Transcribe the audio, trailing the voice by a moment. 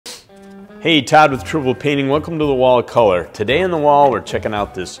Hey, Todd with Tribble Painting. Welcome to the Wall of Color. Today on the wall, we're checking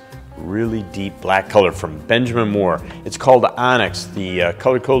out this really deep black color from Benjamin Moore. It's called Onyx. The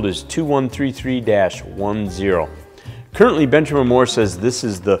color code is 2133-10. Currently, Benjamin Moore says this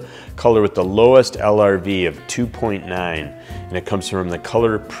is the color with the lowest LRV of 2.9, and it comes from the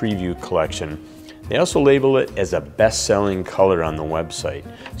Color Preview collection. They also label it as a best-selling color on the website.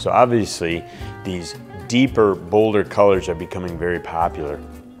 So obviously, these deeper, bolder colors are becoming very popular.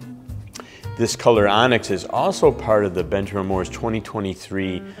 This color Onyx is also part of the Benjamin Moore's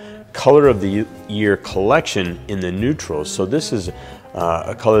 2023 Color of the Year collection in the neutrals. So this is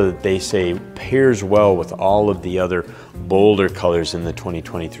a color that they say pairs well with all of the other bolder colors in the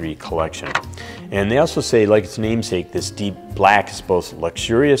 2023 collection. And they also say, like its namesake, this deep black is both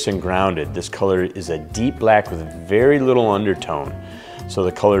luxurious and grounded. This color is a deep black with very little undertone. So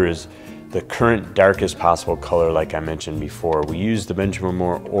the color is the current darkest possible color, like I mentioned before. We use the Benjamin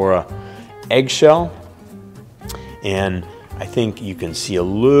Moore Aura eggshell, and I think you can see a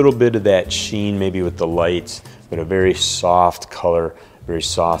little bit of that sheen maybe with the lights, but a very soft color, very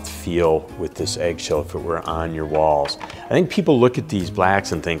soft feel with this eggshell if it were on your walls. I think people look at these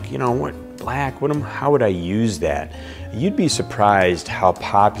blacks and think, you know, what black, how would I use that? You'd be surprised how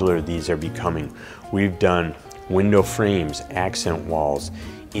popular these are becoming. We've done window frames, accent walls,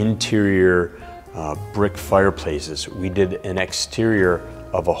 interior brick fireplaces. We did an exterior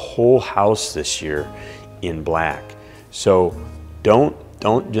of a whole house this year in black. So don't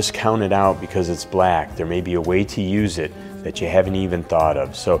just count it out because it's black. There may be a way to use it that you haven't even thought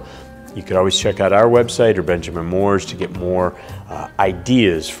of. So you could always check out our website or Benjamin Moore's to get more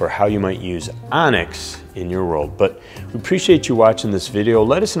ideas for how you might use Onyx in your world. But we appreciate you watching this video.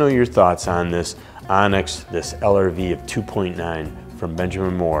 Let us know your thoughts on this Onyx, this LRV of 2.9 from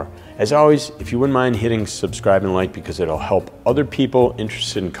Benjamin Moore. As always, if you wouldn't mind hitting subscribe and like because it'll help other people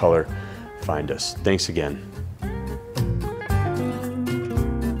interested in color find us. Thanks again.